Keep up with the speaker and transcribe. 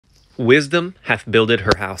Wisdom hath builded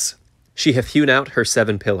her house. She hath hewn out her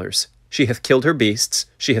 7 pillars. She hath killed her beasts.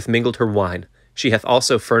 She hath mingled her wine. She hath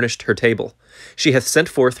also furnished her table. She hath sent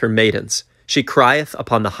forth her maidens. She crieth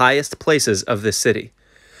upon the highest places of this city.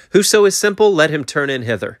 Whoso is simple, let him turn in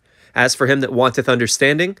hither. As for him that wanteth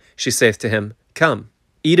understanding, she saith to him, Come,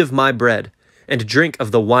 eat of my bread, and drink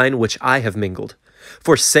of the wine which I have mingled.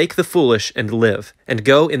 Forsake the foolish, and live, and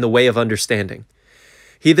go in the way of understanding.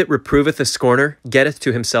 He that reproveth a scorner getteth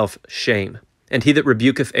to himself shame, and he that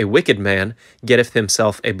rebuketh a wicked man getteth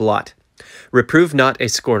himself a blot. Reprove not a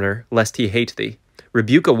scorner, lest he hate thee.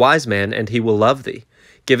 Rebuke a wise man, and he will love thee.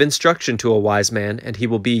 Give instruction to a wise man, and he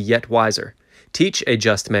will be yet wiser. Teach a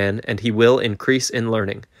just man, and he will increase in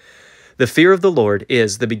learning. The fear of the Lord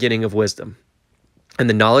is the beginning of wisdom, and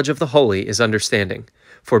the knowledge of the holy is understanding.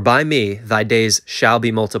 For by me thy days shall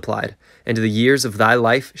be multiplied, and the years of thy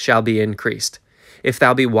life shall be increased. If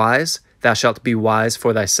thou be wise, thou shalt be wise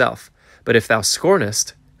for thyself. But if thou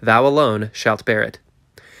scornest, thou alone shalt bear it.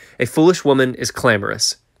 A foolish woman is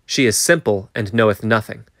clamorous. She is simple and knoweth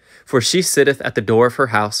nothing. For she sitteth at the door of her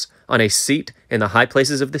house, on a seat in the high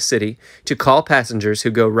places of the city, to call passengers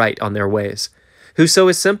who go right on their ways. Whoso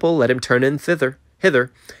is simple, let him turn in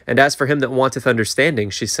hither. And as for him that wanteth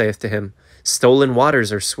understanding, she saith to him, Stolen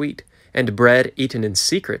waters are sweet, and bread eaten in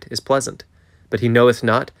secret is pleasant. But he knoweth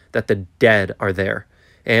not that the dead are there,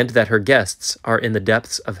 and that her guests are in the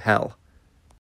depths of hell.